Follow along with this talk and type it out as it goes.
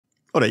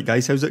Alright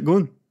guys, how's it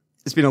going?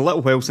 It's been a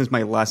little while since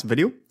my last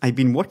video. I've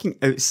been working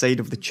outside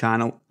of the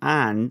channel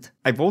and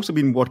I've also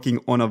been working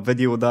on a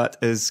video that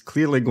is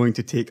clearly going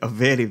to take a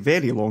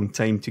very long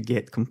time to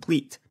get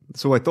complete.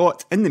 So I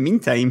thought, in the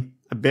meantime,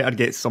 I better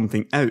get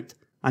something out.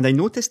 And I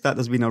noticed that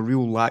there's been a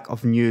real lack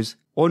of news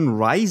on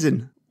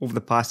Ryzen over the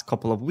past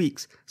couple of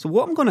weeks. So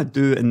what I'm going to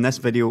do in this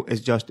video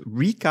is just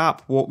recap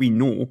what we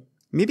know,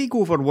 maybe go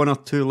over one or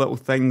two little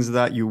things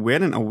that you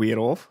weren't aware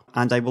of,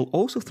 and I will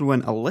also throw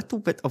in a little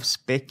bit of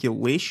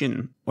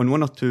speculation on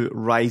one or two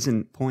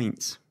Ryzen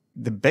points.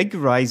 The big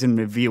Ryzen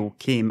reveal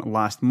came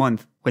last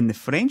month when the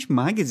French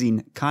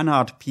magazine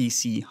Canard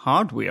PC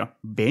Hardware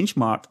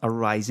benchmarked a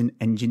Ryzen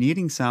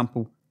engineering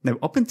sample. Now,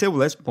 up until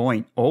this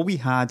point, all we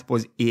had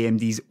was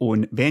AMD's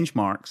own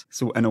benchmarks,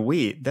 so in a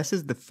way, this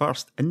is the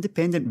first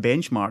independent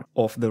benchmark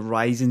of the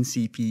Ryzen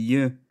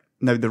CPU.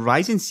 Now, the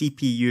Ryzen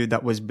CPU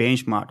that was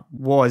benchmarked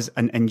was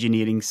an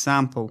engineering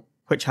sample,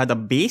 which had a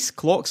base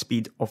clock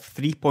speed of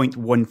 3.15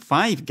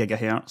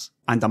 GHz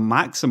and a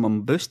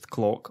maximum boost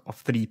clock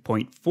of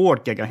 3.4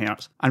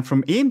 GHz. And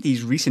from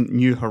AMD's recent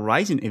New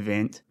Horizon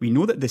event, we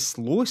know that the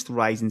slowest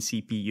Ryzen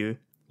CPU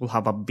will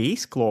have a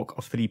base clock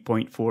of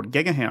 3.4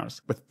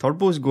 GHz, with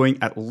turbos going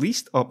at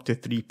least up to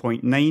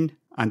 3.9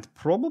 and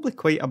probably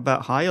quite a bit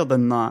higher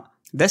than that.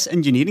 This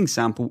engineering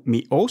sample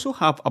may also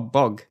have a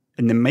bug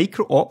in the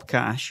micro-op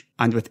cache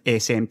and with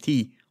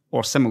SMT,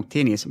 or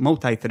simultaneous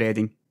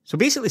multi-threading. So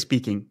basically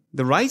speaking,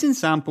 the Ryzen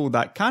sample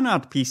that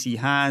Canard PC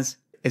has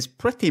is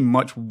pretty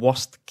much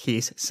worst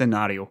case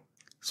scenario.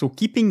 So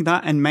keeping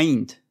that in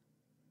mind,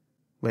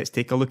 let's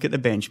take a look at the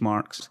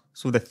benchmarks.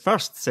 So the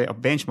first set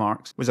of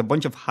benchmarks was a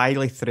bunch of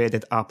highly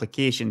threaded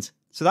applications.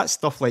 So that's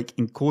stuff like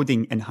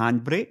encoding in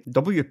Handbrake,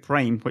 W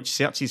Prime, which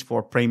searches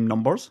for prime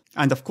numbers,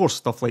 and of course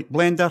stuff like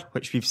Blender,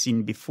 which we've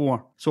seen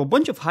before. So a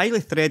bunch of highly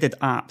threaded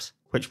apps,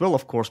 which will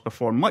of course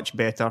perform much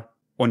better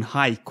on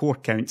high core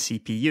count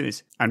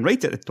CPUs. And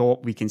right at the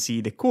top we can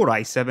see the Core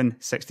i7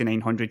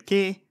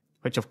 6900K,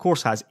 which of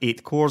course has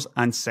 8 cores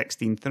and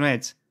 16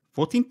 threads.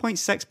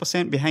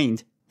 14.6%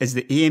 behind is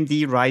the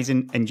AMD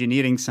Ryzen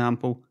engineering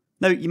sample.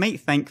 Now you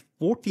might think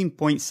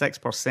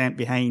 14.6%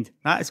 behind,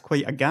 that is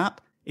quite a gap,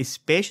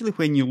 especially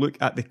when you look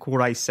at the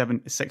Core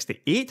i7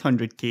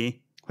 6800K,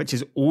 which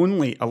is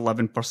only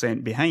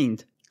 11%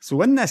 behind.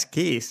 So in this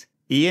case,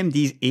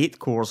 AMD's 8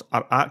 cores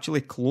are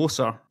actually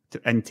closer to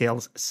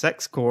Intel's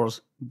 6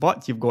 cores,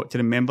 but you've got to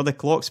remember the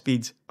clock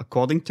speeds.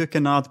 According to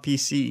Canard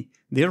PC,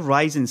 their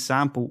Ryzen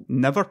sample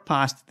never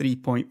passed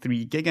 3.3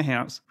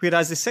 GHz,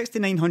 whereas the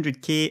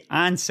 6900K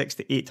and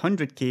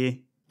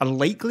 6800K are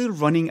likely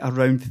running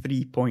around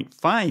 3.5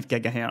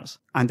 GHz.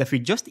 And if we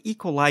just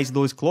equalise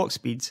those clock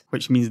speeds,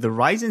 which means the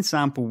Ryzen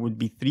sample would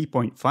be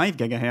 3.5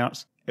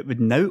 GHz, it would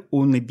now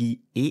only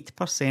be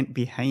 8%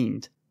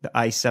 behind the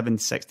i7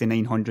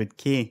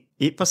 6900K.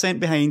 8%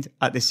 behind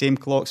at the same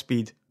clock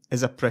speed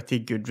is a pretty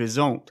good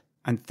result.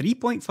 And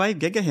 3.5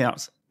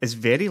 GHz is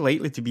very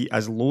likely to be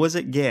as low as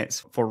it gets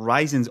for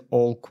Ryzen's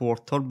all-core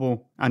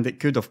turbo, and it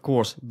could of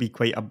course be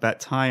quite a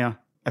bit higher.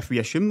 If we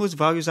assume those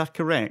values are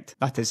correct,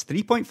 that is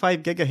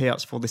 3.5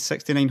 GHz for the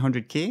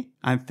 6900K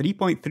and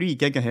 3.3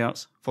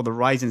 GHz for the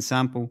Ryzen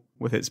sample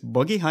with its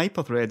buggy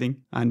hyperthreading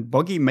and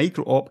buggy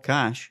micro-op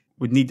cache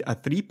would need a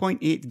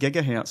 3.8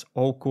 GHz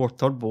all-core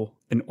turbo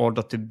in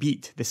order to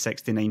beat the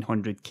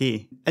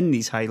 6900K in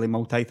these highly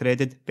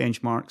multi-threaded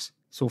benchmarks.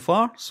 So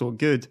far, so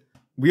good.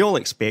 We all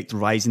expect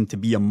Ryzen to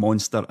be a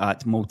monster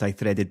at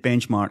multi-threaded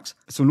benchmarks,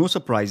 so no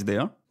surprise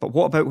there. But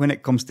what about when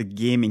it comes to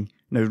gaming?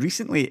 Now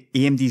recently,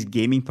 AMD's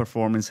gaming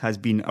performance has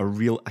been a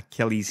real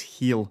Achilles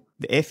heel.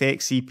 The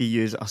FX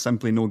CPUs are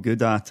simply no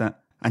good at it,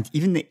 and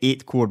even the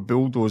 8-core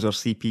Bulldozer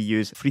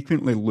CPUs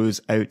frequently lose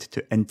out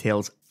to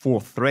Intel's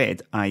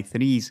 4-thread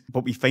i3s.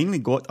 But we finally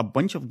got a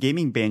bunch of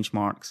gaming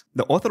benchmarks.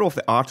 The author of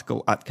the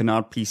article at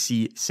Canard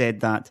PC said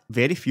that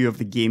very few of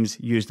the games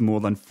used more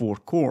than 4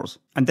 cores.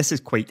 And this is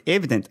quite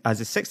evident as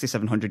the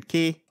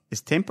 6700K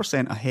is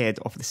 10% ahead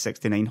of the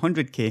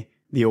 6900K.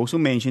 They also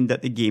mentioned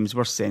that the games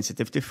were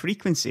sensitive to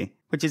frequency,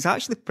 which is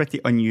actually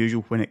pretty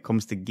unusual when it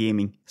comes to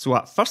gaming. So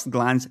at first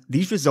glance,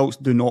 these results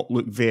do not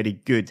look very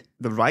good.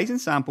 The Ryzen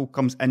sample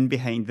comes in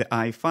behind the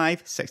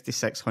i5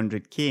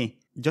 6600K,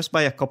 just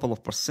by a couple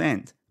of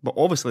percent. But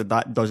obviously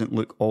that doesn't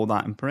look all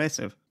that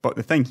impressive. But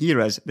the thing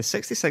here is, the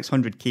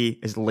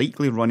 6600K is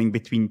likely running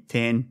between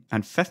 10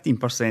 and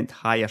 15%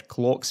 higher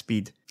clock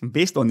speed. And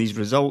based on these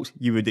results,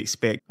 you would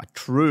expect a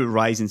true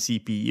Ryzen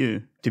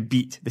CPU to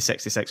beat the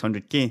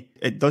 6600K.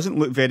 It doesn't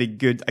look very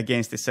good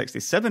against the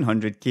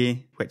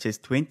 6700K, which is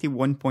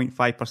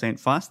 21.5%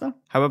 faster.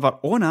 However,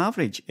 on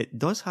average, it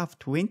does have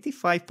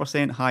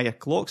 25% higher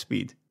clock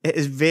speed. It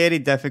is very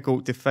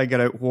difficult to figure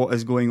out what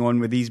is going on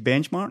with these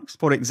benchmarks.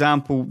 For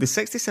example, the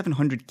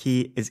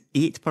 6700K is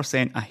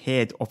 8%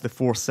 ahead of the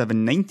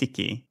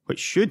 4790K, which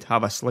should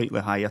have a slightly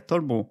higher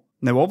turbo.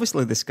 Now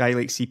obviously the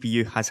Skylake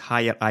CPU has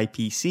higher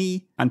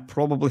IPC and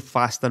probably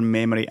faster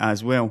memory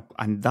as well,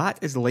 and that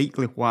is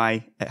likely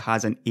why it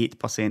has an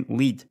 8%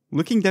 lead.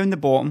 Looking down the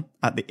bottom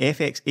at the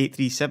FX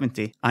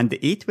 8370 and the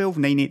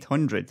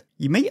A12-9800,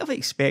 you might have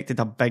expected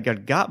a bigger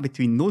gap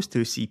between those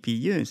two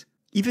CPUs.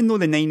 Even though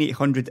the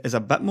 9800 is a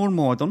bit more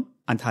modern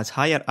and has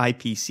higher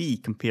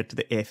IPC compared to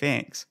the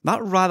FX,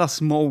 that rather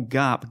small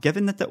gap,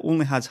 given that it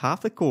only has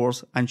half the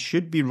cores and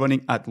should be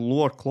running at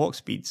lower clock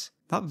speeds,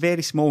 that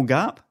very small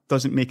gap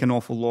doesn't make an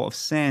awful lot of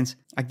sense.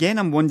 Again,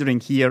 I'm wondering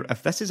here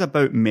if this is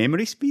about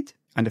memory speed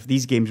and if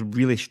these games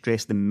really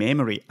stress the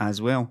memory as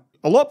well.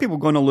 A lot of people are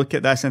going to look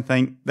at this and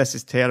think this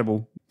is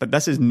terrible, but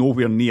this is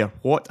nowhere near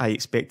what I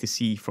expect to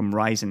see from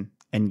Ryzen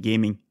in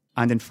gaming.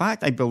 And in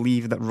fact, I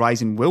believe that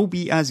Ryzen will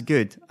be as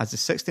good as the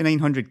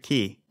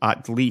 6900K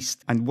at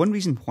least. And one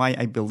reason why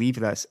I believe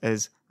this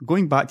is,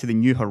 going back to the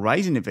New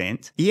Horizon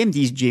event,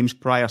 AMD's James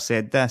Pryor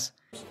said this.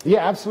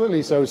 Yeah,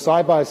 absolutely. So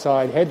side by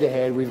side, head to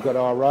head, we've got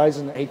our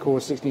Ryzen 8-core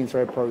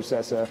 16-thread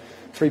processor,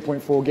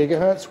 3.4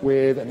 gigahertz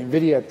with an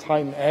NVIDIA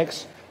Titan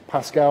X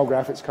Pascal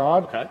graphics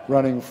card,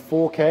 running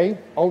 4K,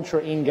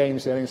 ultra in-game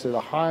settings, so the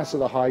highest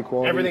of the high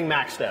quality. Everything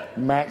maxed out.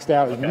 Maxed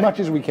out as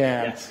much as we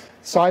can. Yes.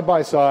 Side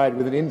by side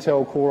with an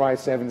Intel Core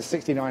i7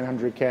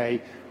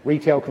 6900K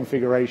retail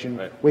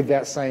configuration with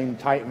that same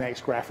Titan X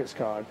graphics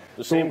card.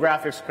 The same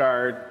graphics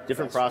card,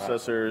 different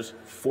processors,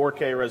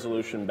 4K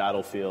resolution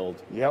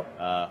Battlefield.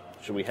 Yep.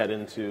 Should we head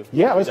into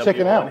let's check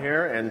it out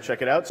here and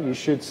check it out? You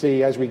should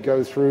see as we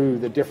go through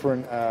the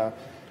different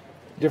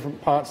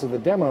parts of the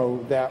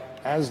demo that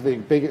as the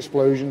big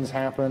explosions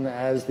happen,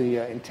 as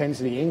the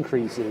intensity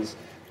increases,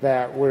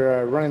 that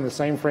we're running the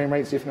same frame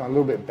rates, if not a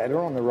little bit better,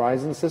 on the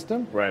Ryzen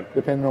system,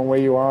 depending on where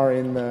you are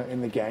in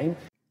the game.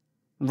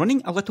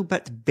 Running a little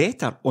bit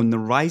better on the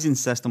Ryzen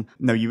system.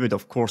 Now you would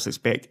of course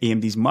expect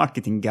AMD's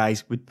marketing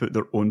guys would put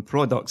their own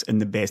products in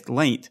the best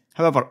light.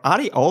 However,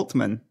 Ari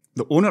Altman,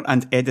 the owner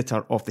and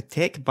editor of the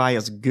Tech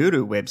Buyers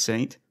Guru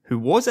website, who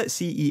was at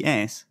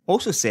CES,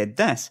 also said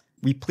this.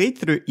 We played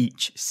through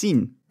each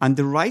scene, and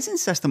the Ryzen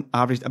system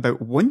averaged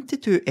about 1 to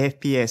 2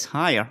 FPS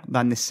higher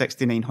than the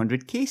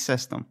 6900K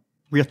system.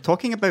 We are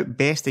talking about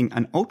besting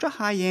an ultra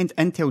high-end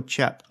Intel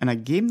chip in a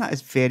game that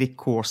is very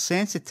core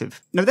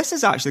sensitive. Now this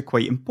is actually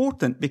quite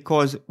important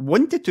because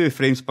 1 to 2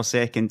 frames per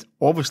second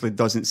obviously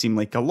doesn't seem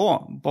like a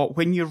lot, but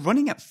when you're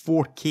running at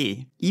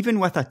 4K, even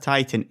with a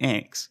Titan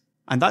X,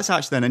 and that's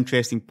actually an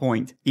interesting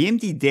point,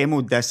 AMD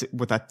demoed this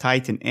with a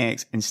Titan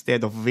X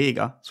instead of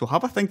Vega, so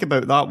have a think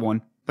about that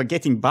one. But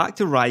getting back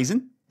to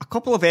Ryzen, a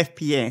couple of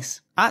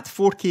FPS at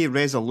 4K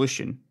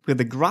resolution, where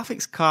the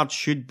graphics card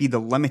should be the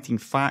limiting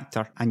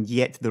factor, and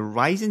yet the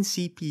Ryzen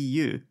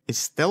CPU is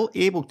still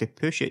able to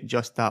push it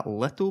just that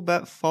little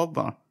bit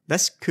further.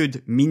 This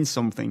could mean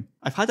something.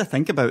 I've had a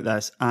think about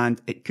this,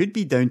 and it could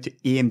be down to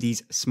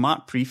AMD's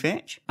smart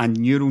prefetch and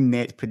neural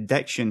net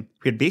prediction,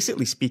 where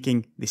basically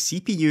speaking, the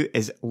CPU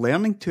is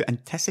learning to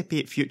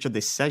anticipate future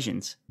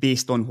decisions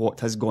based on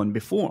what has gone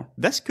before.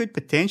 This could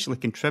potentially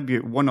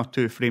contribute 1 or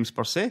 2 frames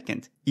per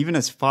second, even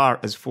as far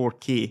as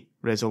 4K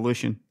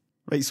resolution.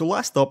 Right, so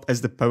last up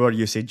is the power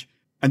usage.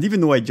 And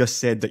even though I just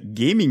said that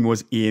gaming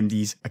was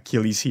AMD's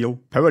Achilles heel,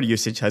 power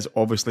usage has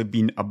obviously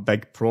been a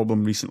big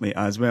problem recently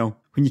as well.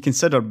 When you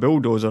consider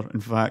Bulldozer,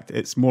 in fact,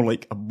 it's more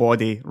like a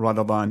body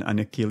rather than an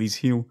Achilles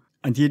heel.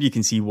 And here you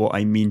can see what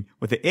I mean,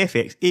 with the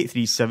FX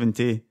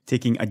 8370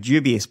 taking a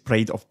dubious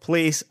pride of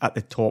place at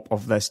the top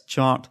of this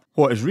chart.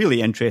 What is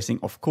really interesting,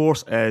 of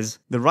course, is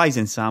the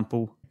Ryzen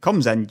sample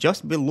comes in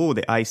just below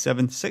the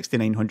i7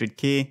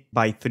 6900K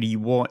by 3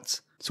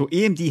 watts. So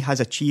AMD has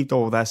achieved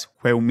all this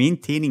while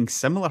maintaining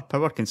similar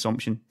power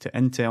consumption to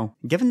Intel.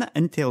 Given that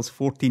Intel's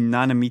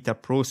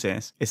 14nm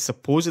process is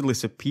supposedly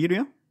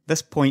superior,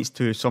 this points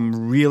to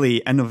some really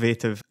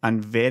innovative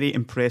and very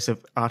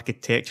impressive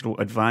architectural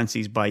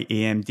advances by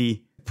AMD.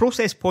 The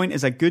process point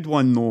is a good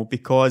one though,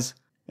 because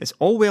it's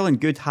all well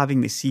and good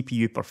having the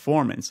CPU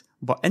performance,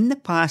 but in the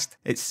past,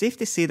 it's safe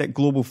to say that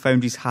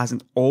GlobalFoundries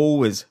hasn't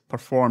always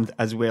performed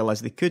as well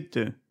as they could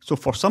do. So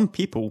for some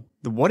people,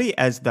 the worry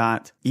is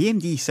that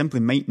AMD simply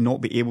might not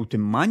be able to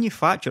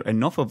manufacture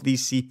enough of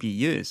these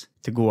CPUs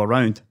to go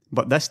around.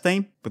 But this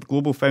time, with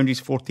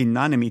GlobalFoundries'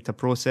 14nm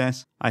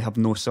process, I have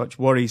no such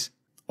worries.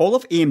 All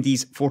of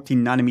AMD's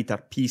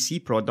 14nm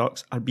PC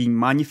products are being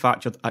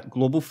manufactured at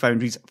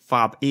GlobalFoundries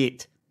Fab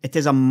 8. It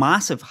is a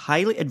massive,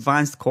 highly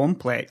advanced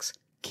complex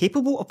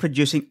capable of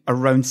producing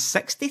around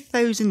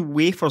 60,000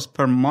 wafers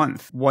per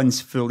month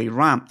once fully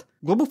ramped.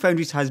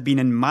 GlobalFoundries has been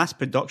in mass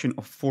production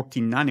of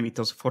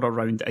 14nm for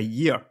around a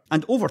year,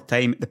 and over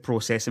time the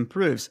process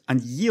improves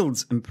and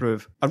yields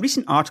improve. A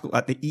recent article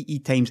at the EE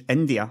Times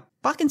India,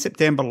 back in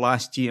September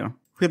last year,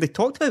 where they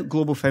talked about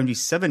GlobalFoundries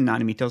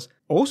 7nm,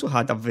 also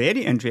had a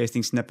very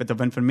interesting snippet of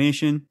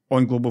information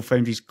on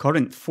GlobalFoundries'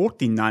 current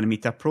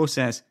 14nm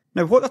process.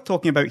 Now what they're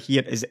talking about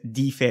here is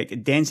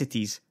defect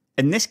densities.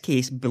 In this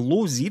case,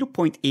 below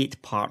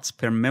 0.8 parts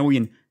per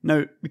million.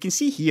 Now, we can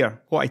see here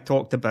what I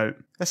talked about.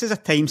 This is a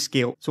time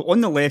scale. So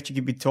on the left, you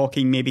could be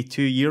talking maybe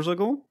 2 years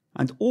ago.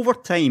 And over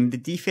time, the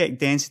defect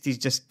densities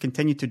just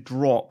continue to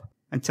drop.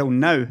 Until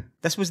now,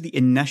 this was the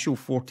initial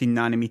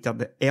 14nm,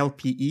 the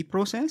LPE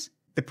process.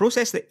 The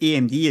process that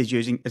AMD is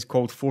using is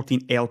called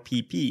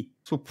 14LPP.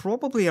 So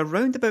probably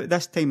around about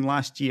this time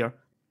last year,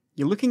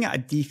 you're looking at a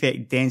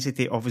defect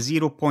density of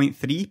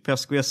 0.3 per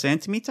square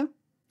centimetre.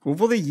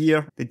 Over the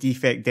year, the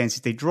defect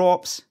density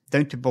drops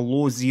down to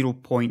below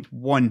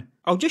 0.1.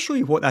 I'll just show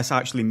you what this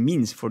actually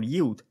means for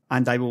yield,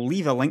 and I will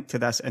leave a link to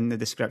this in the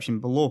description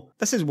below.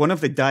 This is one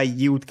of the die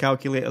yield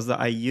calculators that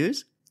I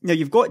use. Now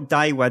you've got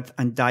die width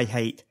and die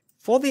height.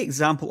 For the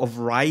example of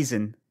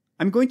Ryzen,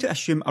 I'm going to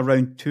assume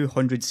around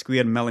 200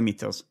 square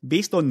millimeters,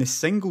 based on the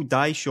single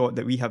die shot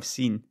that we have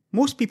seen.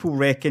 Most people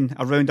reckon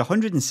around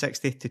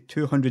 160 to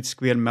 200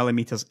 square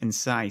millimeters in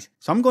size.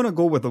 So I'm going to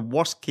go with the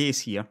worst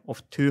case here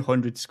of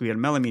 200 square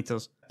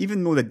millimeters.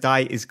 Even though the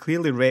die is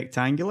clearly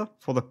rectangular,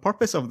 for the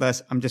purpose of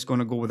this, I'm just going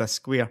to go with a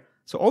square.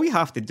 So all you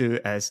have to do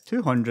is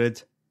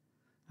 200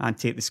 and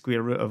take the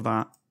square root of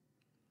that,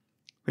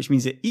 which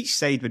means that each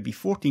side would be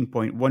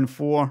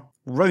 14.14,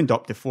 round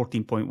up to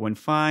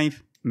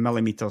 14.15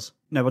 millimeters.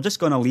 Now we're just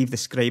going to leave the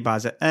scribe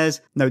as it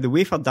is. Now the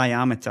wafer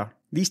diameter.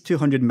 These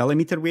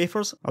 200mm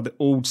wafers are the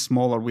old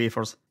smaller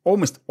wafers.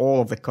 Almost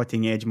all of the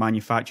cutting edge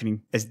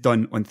manufacturing is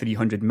done on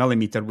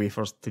 300mm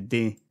wafers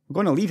today. We're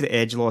going to leave the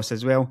edge loss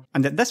as well.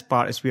 And at this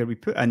part is where we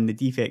put in the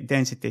defect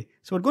density.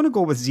 So we're going to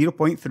go with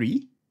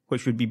 0.3,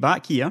 which would be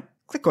back here.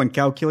 Click on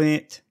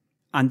calculate.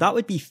 And that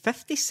would be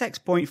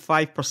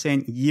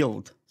 56.5%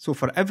 yield. So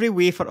for every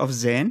wafer of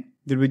Zen,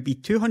 there would be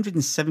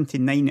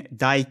 279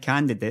 die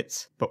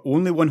candidates, but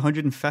only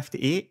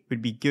 158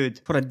 would be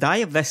good. For a die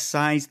of this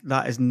size,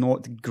 that is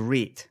not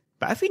great.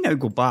 But if we now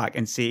go back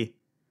and say,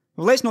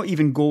 well, let's not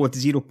even go with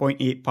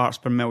 0.8 parts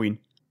per million.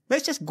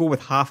 Let's just go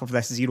with half of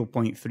this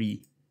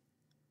 0.3.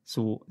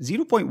 So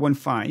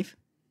 0.15,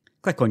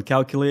 click on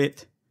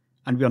calculate,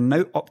 and we are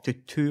now up to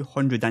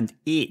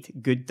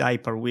 208 good die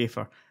per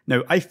wafer.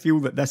 Now, I feel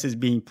that this is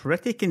being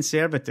pretty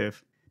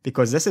conservative,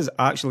 because this is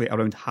actually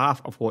around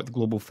half of what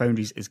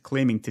GlobalFoundries is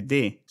claiming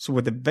today. So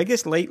with the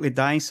biggest likely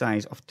die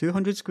size of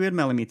 200 square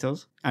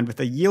millimeters, and with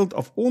a yield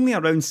of only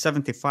around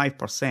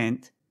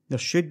 75%, there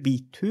should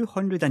be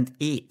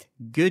 208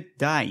 good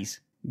dies,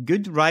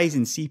 good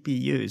Ryzen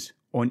CPUs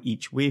on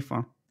each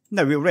wafer.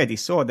 Now we already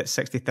saw that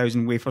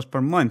 60,000 wafers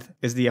per month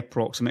is the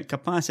approximate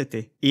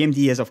capacity. AMD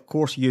is of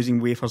course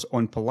using wafers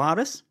on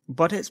Polaris,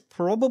 but it's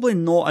probably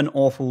not an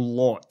awful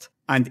lot.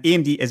 And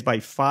AMD is by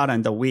far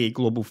and away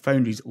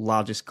GlobalFoundries'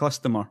 largest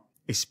customer,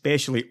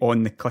 especially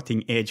on the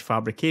cutting edge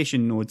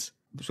fabrication nodes.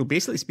 So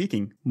basically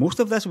speaking, most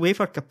of this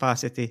wafer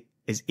capacity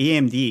is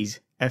AMD's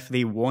if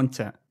they want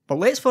it. But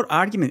let's for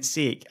argument's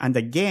sake, and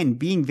again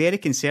being very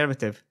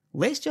conservative,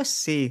 let's just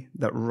say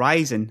that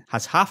Ryzen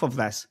has half of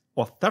this,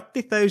 or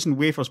 30,000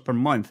 wafers per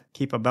month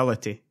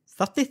capability.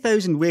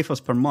 30,000 wafers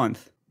per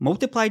month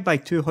multiplied by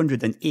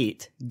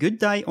 208 good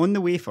die on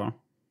the wafer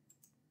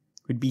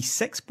would be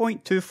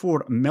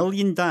 6.24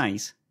 million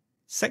dies,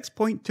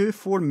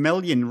 6.24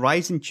 million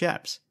Ryzen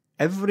chips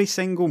every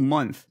single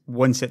month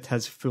once it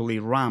has fully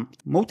ramped.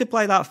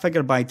 Multiply that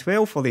figure by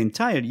 12 for the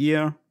entire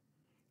year,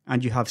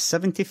 and you have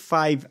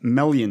 75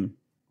 million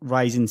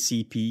Ryzen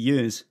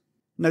CPUs.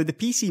 Now the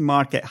PC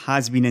market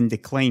has been in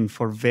decline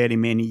for very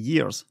many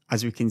years,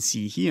 as we can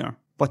see here,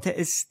 but it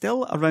is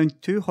still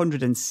around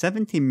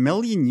 270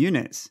 million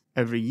units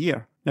every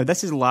year. Now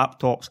this is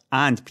laptops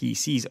and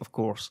PCs of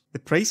course. The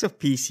price of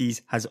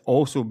PCs has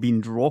also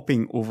been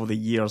dropping over the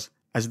years,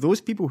 as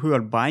those people who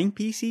are buying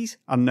PCs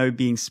are now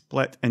being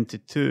split into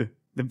two.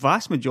 The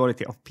vast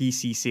majority of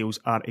PC sales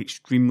are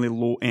extremely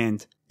low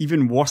end,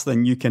 even worse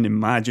than you can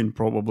imagine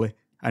probably.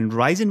 And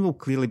Ryzen will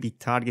clearly be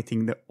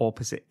targeting the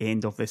opposite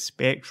end of the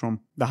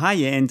spectrum, the high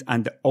end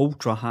and the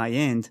ultra high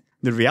end.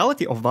 The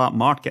reality of that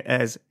market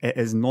is, it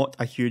is not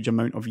a huge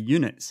amount of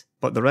units,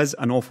 but there is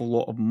an awful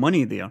lot of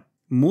money there.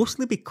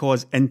 Mostly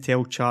because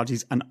Intel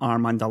charges an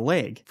arm and a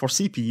leg for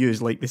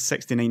CPUs like the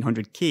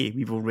 6900K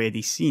we've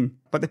already seen.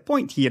 But the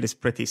point here is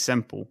pretty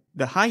simple.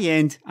 The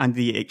high-end and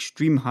the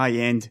extreme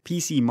high-end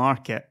PC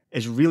market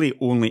is really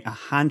only a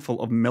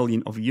handful of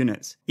million of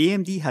units.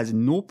 AMD has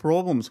no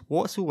problems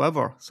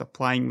whatsoever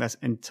supplying this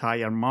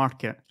entire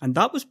market. And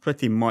that was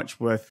pretty much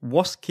with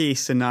worst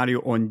case scenario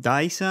on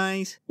die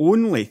size,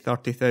 only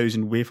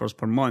 30,000 wafers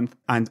per month,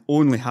 and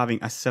only having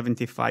a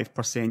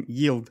 75%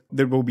 yield.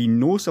 There will be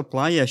no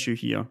supply issue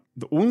here.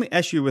 The only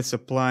issue with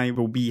supply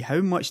will be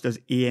how much does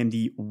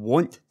AMD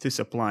want to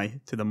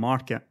supply to the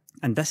market.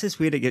 And this is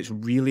where it gets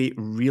really,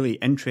 really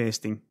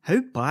interesting.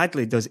 How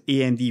badly does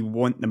AMD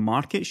want the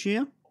market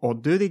share? Or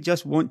do they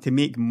just want to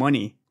make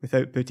money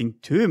without putting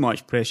too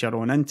much pressure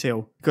on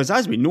Intel? Because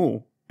as we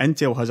know,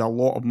 Intel has a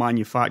lot of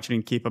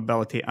manufacturing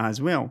capability as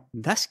well.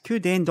 This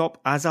could end up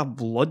as a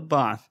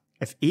bloodbath.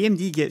 If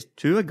AMD gets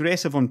too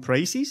aggressive on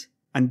prices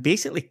and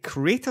basically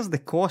craters the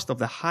cost of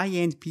the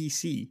high-end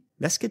PC,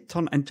 this could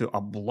turn into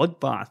a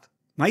bloodbath.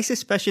 My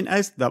suspicion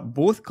is that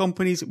both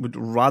companies would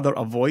rather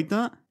avoid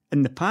that.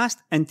 In the past,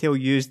 Intel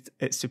used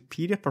its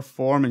superior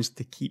performance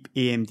to keep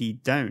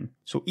AMD down.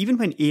 So even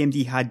when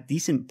AMD had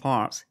decent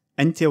parts,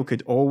 Intel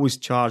could always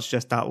charge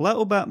just that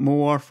little bit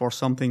more for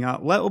something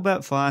a little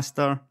bit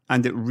faster,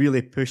 and it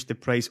really pushed the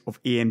price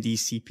of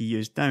AMD's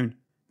CPUs down.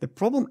 The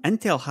problem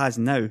Intel has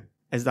now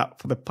is that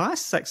for the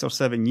past 6 or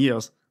 7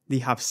 years, they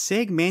have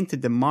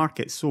segmented the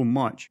market so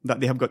much that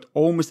they have got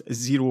almost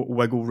zero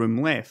wiggle room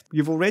left.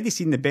 You've already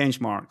seen the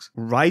benchmarks.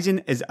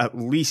 Ryzen is at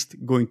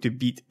least going to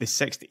beat the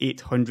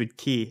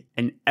 6800K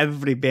in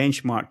every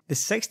benchmark. The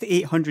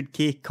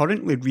 6800K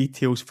currently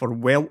retails for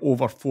well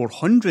over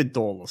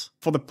 $400.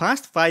 For the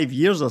past 5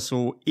 years or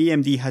so,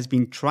 AMD has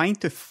been trying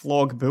to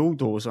flog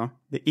Bulldozer,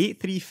 the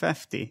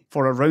 8350,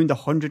 for around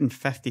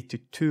 $150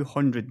 to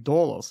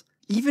 $200.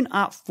 Even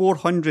at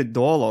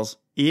 $400,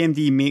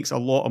 AMD makes a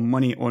lot of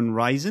money on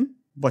Ryzen,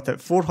 but at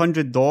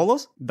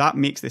 $400, that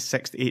makes the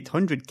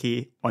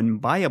 6800K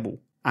unbuyable.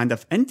 And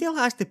if Intel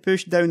has to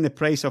push down the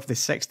price of the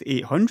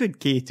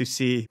 6800K to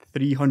say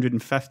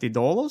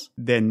 $350,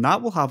 then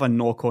that will have a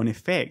knock-on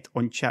effect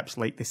on chips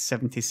like the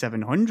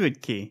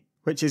 7700K,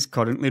 which is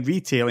currently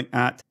retailing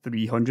at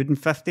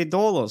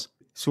 $350.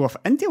 So if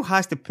Intel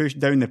has to push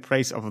down the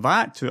price of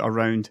that to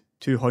around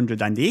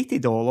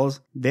 $280,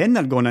 then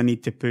they're going to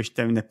need to push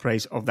down the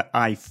price of the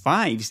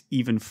i5s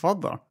even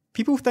further.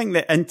 People think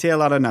that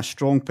Intel are in a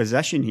strong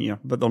position here,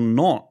 but they're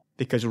not,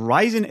 because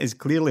Ryzen is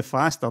clearly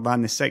faster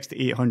than the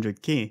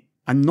 6800K.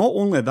 And not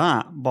only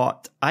that,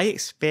 but I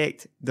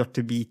expect there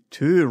to be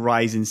 2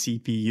 Ryzen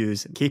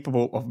CPUs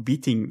capable of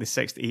beating the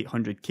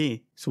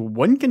 6800K. So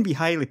one can be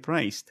highly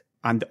priced,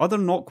 and the other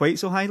not quite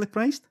so highly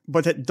priced.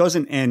 But it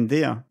doesn't end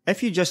there.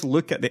 If you just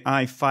look at the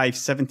i5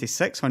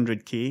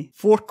 7600K,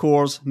 4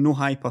 cores, no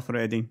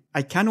hyperthreading.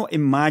 I cannot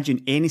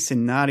imagine any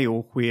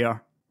scenario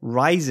where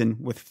Ryzen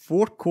with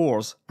 4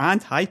 cores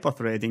and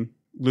hyperthreading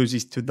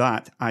loses to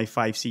that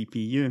i5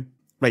 CPU.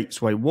 Right,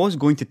 so I was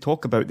going to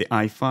talk about the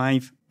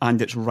i5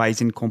 and its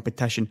Ryzen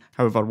competition.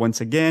 However,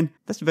 once again,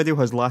 this video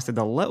has lasted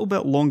a little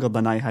bit longer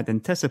than I had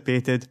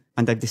anticipated,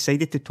 and I've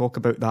decided to talk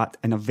about that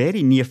in a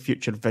very near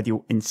future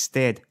video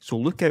instead. So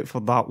look out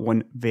for that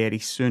one very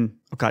soon.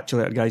 I'll catch you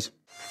later, guys.